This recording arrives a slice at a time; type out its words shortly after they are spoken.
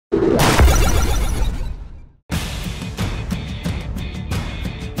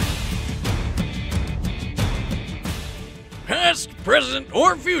past, present,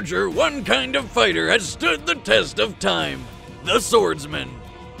 or future, one kind of fighter has stood the test of time: the swordsman.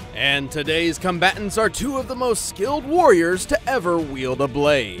 And today's combatants are two of the most skilled warriors to ever wield a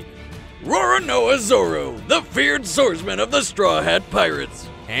blade. Roronoa Zoro, the feared swordsman of the Straw Hat Pirates.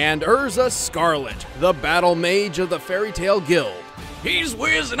 And Erza Scarlet, the battle mage of the Fairy Tail Guild. He's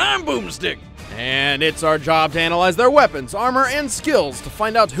Wiz and I'm Boomstick. And it's our job to analyze their weapons, armor, and skills to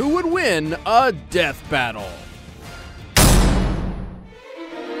find out who would win a death battle.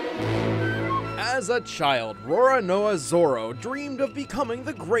 As a child, Roronoa Zoro dreamed of becoming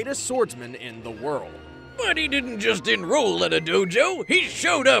the greatest swordsman in the world. But he didn't just enroll at a dojo, he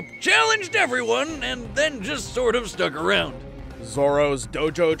showed up, challenged everyone, and then just sort of stuck around. Zoro's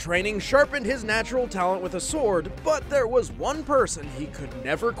dojo training sharpened his natural talent with a sword, but there was one person he could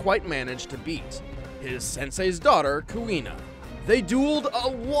never quite manage to beat: his sensei's daughter, Kuina. They dueled a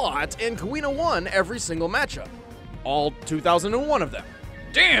lot, and Kuina won every single matchup. All 2,001 of them.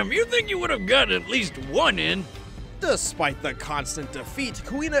 Damn, you think you would have gotten at least one in? Despite the constant defeat,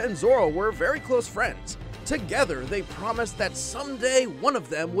 Kuina and Zoro were very close friends. Together, they promised that someday one of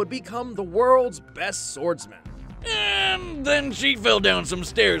them would become the world's best swordsman. And then she fell down some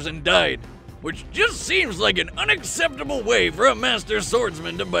stairs and died, which just seems like an unacceptable way for a master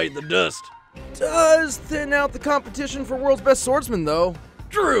swordsman to bite the dust. Does thin out the competition for world's best swordsman, though.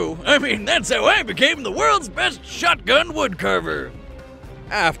 True, I mean, that's how I became the world's best shotgun woodcarver.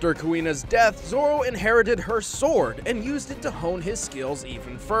 After Kuina's death, Zoro inherited her sword and used it to hone his skills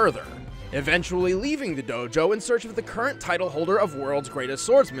even further, eventually leaving the dojo in search of the current title holder of world's greatest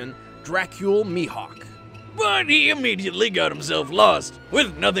swordsman, Dracule Mihawk. But he immediately got himself lost.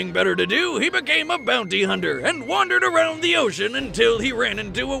 With nothing better to do, he became a bounty hunter and wandered around the ocean until he ran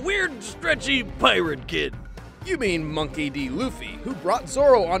into a weird, stretchy pirate kid. You mean Monkey D. Luffy, who brought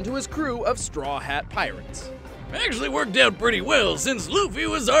Zoro onto his crew of Straw Hat Pirates. Actually worked out pretty well, since Luffy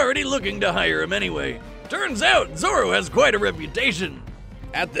was already looking to hire him anyway. Turns out, Zoro has quite a reputation.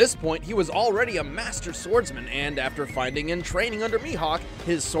 At this point, he was already a master swordsman, and after finding and training under Mihawk,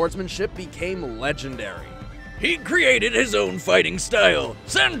 his swordsmanship became legendary. He created his own fighting style,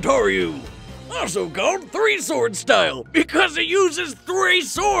 Santoryu, also called three-sword style, because he uses 3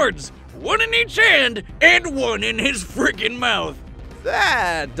 swords, one in each hand and one in his frickin' mouth.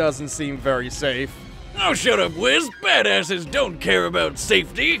 That doesn't seem very safe. Oh, shut up, Wiz. Badasses don't care about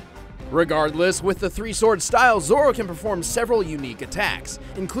safety. Regardless, with the 3-sword style, Zoro can perform several unique attacks,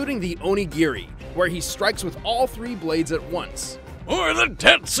 including the Onigiri, where he strikes with all 3 blades at once. Or the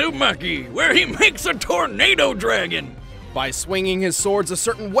Tatsumaki, where he makes a tornado dragon. By swinging his swords a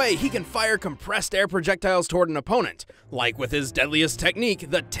certain way, he can fire compressed air projectiles toward an opponent, like with his deadliest technique,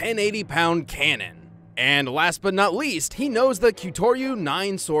 the 1080-pound cannon. And last but not least, he knows the Kyutoryu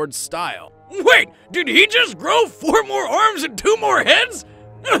 9-sword style. Wait, did he just grow 4 more arms and 2 more heads?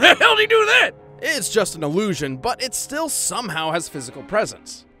 How the hell did he do that? It's just an illusion, but it still somehow has physical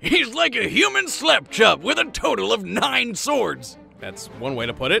presence. He's like a human slapchop with a total of 9 swords. That's one way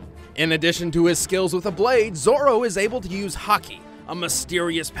to put it. In addition to his skills with a blade, Zoro is able to use Haki, a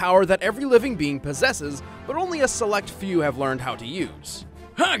mysterious power that every living being possesses, but only a select few have learned how to use.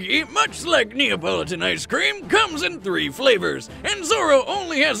 Haki, much like Neapolitan ice cream, comes in 3 flavors, and Zoro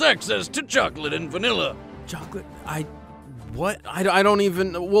only has access to chocolate and vanilla. Chocolate? What? I don't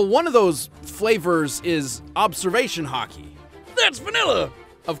even... Well, one of those flavors is observation Haki. That's vanilla!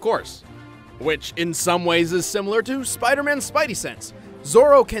 Of course. Which in some ways is similar to Spider-Man's Spidey Sense.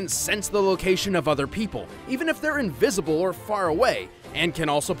 Zoro can sense the location of other people, even if they're invisible or far away, and can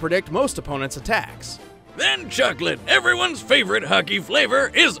also predict most opponents' attacks. Then chocolate, everyone's favorite Haki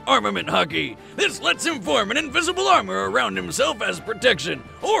flavor, is armament Haki. This lets him form an invisible armor around himself as protection,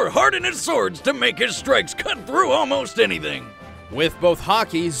 or harden his swords to make his strikes cut through almost anything. With both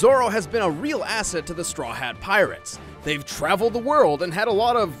Haki, Zoro has been a real asset to the Straw Hat Pirates. They've traveled the world and had a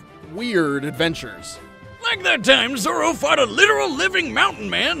lot of weird adventures. Like that time Zoro fought a literal living mountain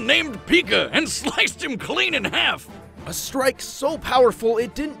man named Pika and sliced him clean in half. A strike so powerful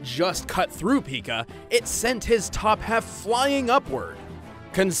it didn't just cut through Pika, it sent his top half flying upward.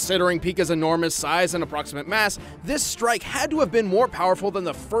 Considering Pika's enormous size and approximate mass, this strike had to have been more powerful than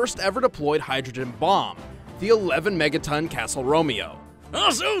the first ever deployed hydrogen bomb, the 11 megaton Castle Romeo.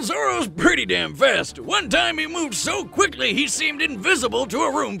 Also, Zoro's pretty damn fast. One time he moved so quickly he seemed invisible to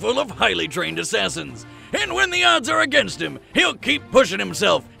a room full of highly trained assassins. And when the odds are against him, he'll keep pushing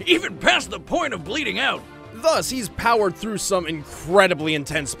himself, even past the point of bleeding out. Thus, he's powered through some incredibly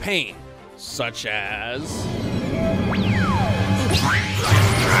intense pain, such as...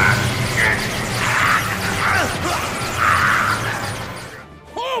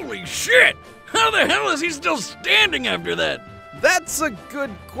 Holy shit! How the hell is he still standing after that? That's a good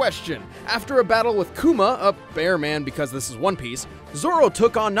question. After a battle with Kuma, a bear man because this is One Piece, Zoro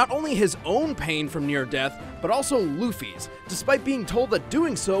took on not only his own pain from near death, but also Luffy's, despite being told that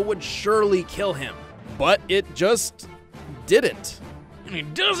doing so would surely kill him. But it just didn't. And he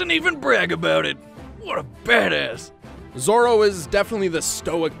doesn't even brag about it. What a badass. Zoro is definitely the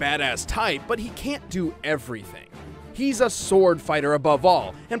stoic badass type, but he can't do everything. He's a sword fighter above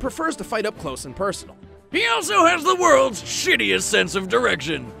all, and prefers to fight up close and personal. He also has the world's shittiest sense of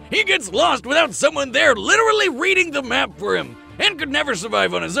direction. He gets lost without someone there literally reading the map for him, and could never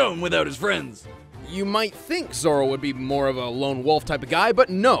survive on his own without his friends. You might think Zoro would be more of a lone wolf type of guy, but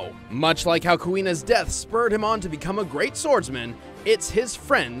no. Much like how Kuina's death spurred him on to become a great swordsman, it's his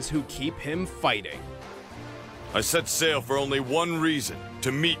friends who keep him fighting. I set sail for only one reason,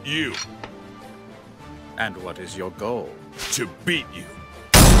 to meet you. And what is your goal? To beat you.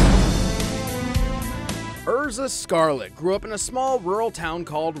 Erza Scarlet grew up in a small rural town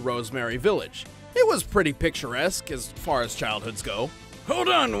called Rosemary Village. It was pretty picturesque as far as childhoods go. Hold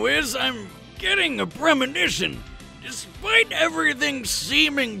on, Wiz, I'm getting a premonition. Despite everything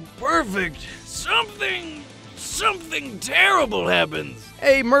seeming perfect, something terrible happens.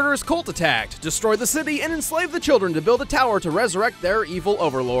 A murderous cult attacked, destroyed the city, and enslaved the children to build a tower to resurrect their evil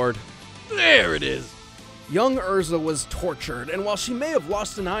overlord. There it is. Young Erza was tortured, and while she may have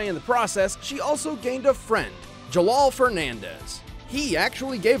lost an eye in the process, she also gained a friend, Jalal Fernandez. He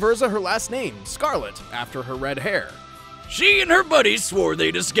actually gave Erza her last name, Scarlet, after her red hair. She and her buddies swore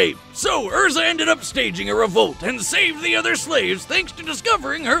they'd escape, so Erza ended up staging a revolt and saved the other slaves thanks to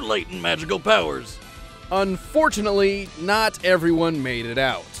discovering her latent magical powers. Unfortunately, not everyone made it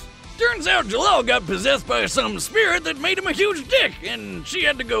out. Turns out Jalal got possessed by some spirit that made him a huge dick, and she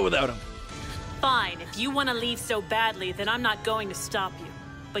had to go without him. Fine, if you want to leave so badly, then I'm not going to stop you.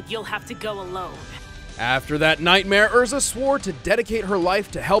 But you'll have to go alone. After that nightmare, Erza swore to dedicate her life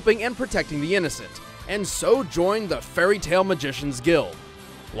to helping and protecting the innocent, and so joined the Fairy Tale Magicians Guild.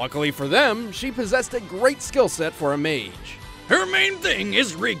 Luckily for them, she possessed a great skill set for a mage. Her main thing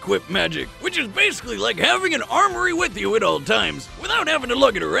is requip magic, which is basically like having an armory with you at all times, without having to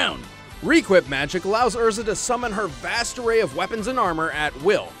lug it around. Requip magic allows Erza to summon her vast array of weapons and armor at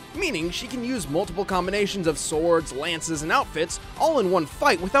will, meaning she can use multiple combinations of swords, lances, and outfits all in one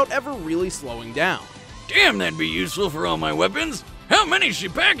fight without ever really slowing down. Damn, that'd be useful for all my weapons. How many's she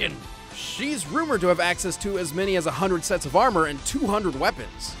packing? She's rumored to have access to as many as 100 sets of armor and 200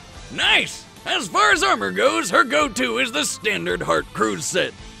 weapons. Nice! As far as armor goes, her go-to is the standard Heart Cruise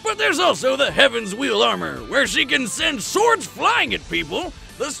set. But there's also the Heaven's Wheel armor, where she can send swords flying at people,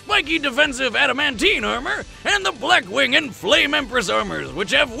 the spiky defensive adamantine armor, and the Black Wing and Flame Empress armors, which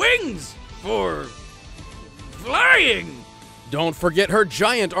have wings for flying. Don't forget her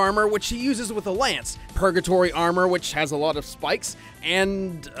giant armor, which she uses with a lance, purgatory armor, which has a lot of spikes,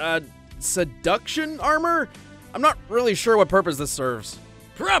 and seduction armor? I'm not really sure what purpose this serves.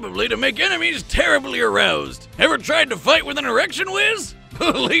 Probably to make enemies terribly aroused. Ever tried to fight with an erection, Wiz?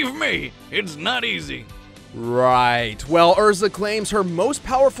 Believe me, it's not easy. Right. Well, Erza claims her most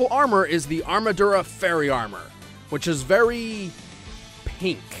powerful armor is the Armadura Fairy Armor, which is very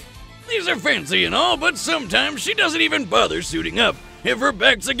pink. These are fancy and all, but sometimes she doesn't even bother suiting up. If her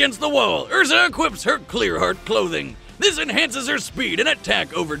back's against the wall, Erza equips her Clear Heart clothing. This enhances her speed and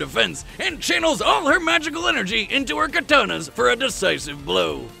attack over defense, and channels all her magical energy into her katanas for a decisive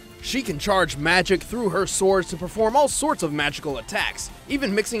blow. She can charge magic through her swords to perform all sorts of magical attacks,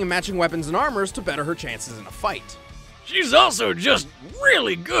 even mixing and matching weapons and armors to better her chances in a fight. She's also just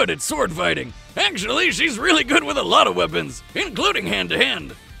really good at sword fighting. Actually, she's really good with a lot of weapons, including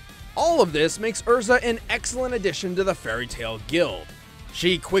hand-to-hand. All of this makes Erza an excellent addition to the Fairy Tale Guild.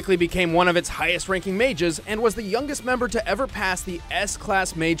 She quickly became one of its highest-ranking mages and was the youngest member to ever pass the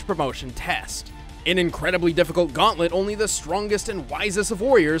S-Class Mage Promotion test. An incredibly difficult gauntlet only the strongest and wisest of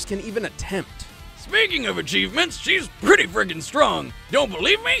warriors can even attempt. Speaking of achievements, she's pretty friggin' strong. Don't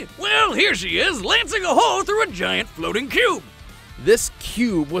believe me? Well, here she is, lancing a hole through a giant floating cube. This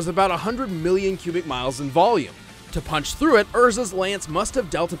cube was about 100 million cubic miles in volume. To punch through it, Erza's lance must have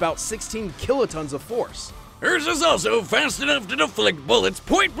dealt about 16 kilotons of force. Erza's also fast enough to deflect bullets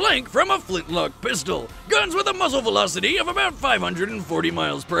point blank from a flintlock pistol, guns with a muzzle velocity of about 540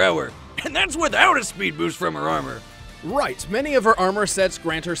 miles per hour. And that's without a speed boost from her armor. Right, many of her armor sets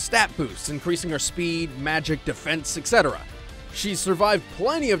grant her stat boosts, increasing her speed, magic, defense, etc. She's survived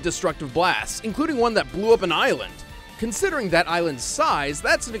plenty of destructive blasts, including one that blew up an island. Considering that island's size,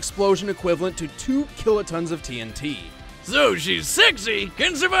 that's an explosion equivalent to 2 kilotons of TNT. So she's sexy,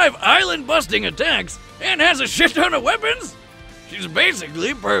 can survive island-busting attacks, and has a shit ton of weapons? She's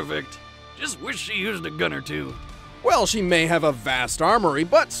basically perfect. Just wish she used a gun or two. Well, she may have a vast armory,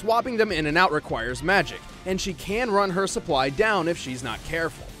 but swapping them in and out requires magic, and she can run her supply down if she's not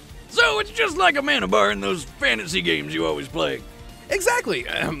careful. So it's just like a mana bar in those fantasy games you always play. Exactly,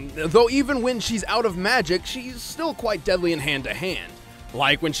 though even when she's out of magic, she's still quite deadly in hand-to-hand,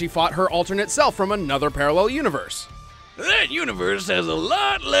 like when she fought her alternate self from another parallel universe. That universe has a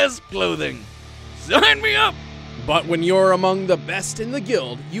lot less clothing. Sign me up! But when you're among the best in the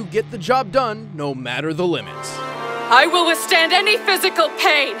guild, you get the job done no matter the limits. I will withstand any physical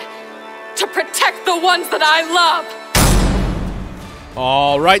pain to protect the ones that I love.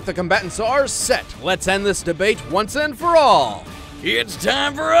 All right, the combatants are set. Let's end this debate once and for all. It's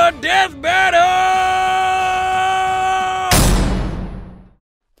time for a death battle!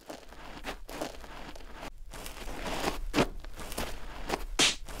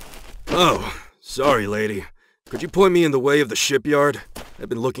 Oh, sorry, lady. Could you point me in the way of the shipyard? I've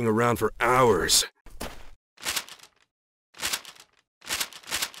been looking around for hours.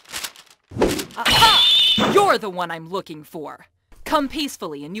 Aha! You're the one I'm looking for. Come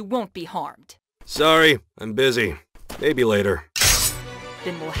peacefully and you won't be harmed. Sorry, I'm busy. Maybe later.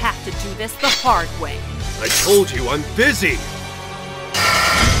 Then we'll have to do this the hard way. I told you I'm busy!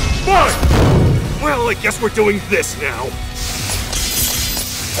 Fine! Well, I guess we're doing this now.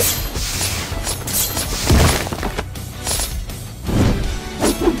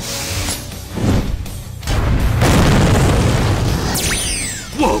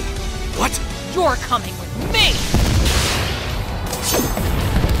 Whoa! What? You're coming with me!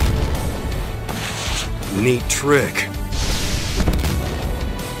 Neat trick.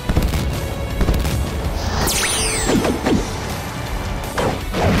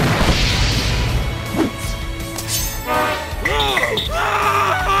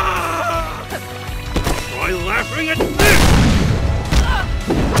 Try laughing at this!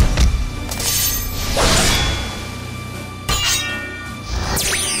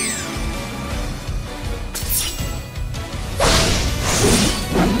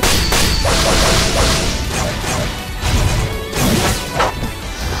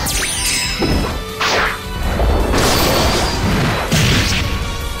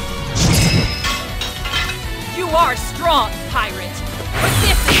 You are strong, pirate, but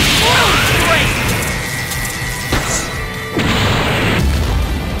this is true strength!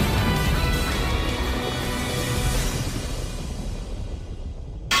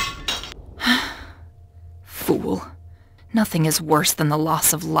 Fool. Nothing is worse than the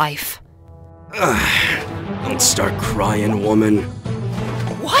loss of life. Don't start crying, woman.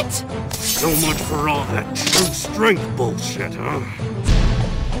 What? So much for all that true strength bullshit, huh?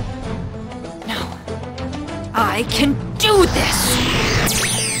 No. I can do this!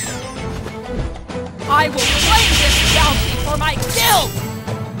 I will claim this bounty for my guild!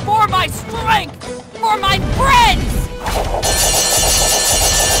 For my strength! For my friends!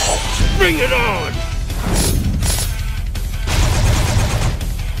 Bring it on!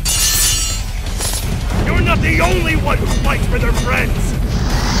 You're not the only one who fights for their friends!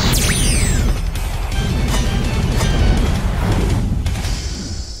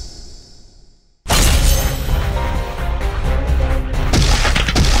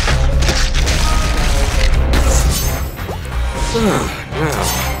 Now,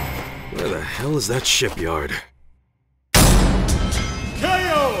 where the hell is that shipyard?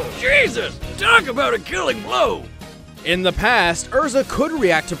 Jesus! Talk about a killing blow! In the past, Erza could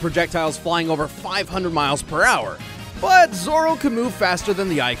react to projectiles flying over 500 miles per hour, but Zoro could move faster than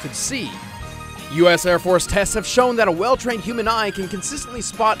the eye could see. US Air Force tests have shown that a well-trained human eye can consistently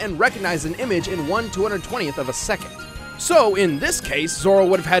spot and recognize an image in 1/220th of a second. So, in this case, Zoro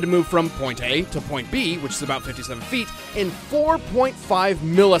would have had to move from point A to point B, which is about 57 feet, in 4.5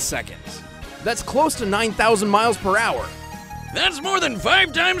 milliseconds. That's close to 9,000 miles per hour. That's more than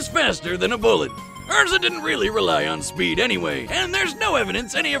 5 times faster than a bullet. Erza didn't really rely on speed anyway, and there's no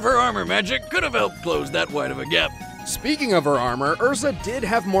evidence any of her armor magic could have helped close that wide of a gap. Speaking of her armor, Erza did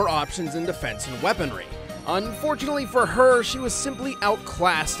have more options in defense and weaponry. Unfortunately for her, she was simply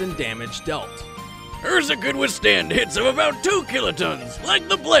outclassed in damage dealt. Erza could withstand hits of about 2 kilotons, like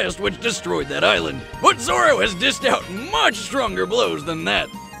the blast which destroyed that island, but Zoro has dished out much stronger blows than that.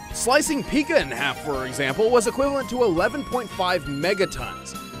 Slicing Pika in half, for example, was equivalent to 11.5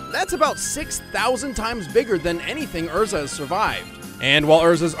 megatons. That's about 6,000 times bigger than anything Erza has survived. And while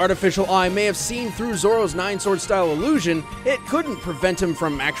Erza's artificial eye may have seen through Zoro's 9-sword style illusion, it couldn't prevent him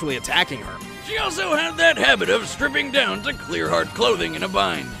from actually attacking her. She also had that habit of stripping down to clear hard clothing in a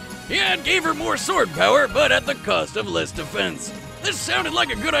bind. Yeah, it gave her more sword power, but at the cost of less defense. This sounded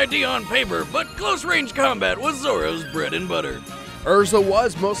like a good idea on paper, but close-range combat was Zoro's bread and butter. Erza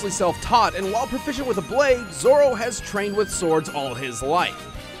was mostly self-taught, and while proficient with a blade, Zoro has trained with swords all his life.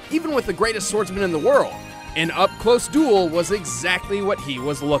 Even with the greatest swordsman in the world, an up-close duel was exactly what he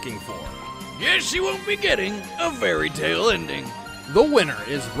was looking for. Guess she won't be getting a fairy tale ending. The winner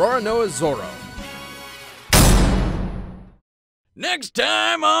is Roronoa Zoro. Next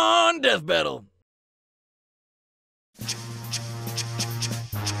time on Death Battle.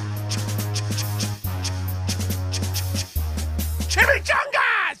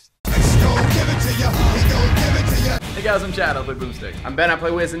 Chimichangas! Hey guys, I'm Chad, I'll play Boomstick. I'm Ben, I play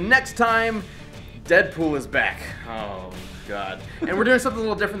Wiz, and next time, Deadpool is back. Oh, God. And we're doing something a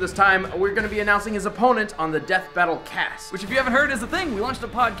little different this time. We're going to be announcing his opponent on the Death Battle cast. Which, if you haven't heard, is a thing. We launched a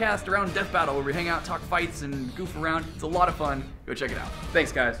podcast around Death Battle where we hang out, talk fights, and goof around. It's a lot of fun. Go check it out.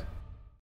 Thanks, guys.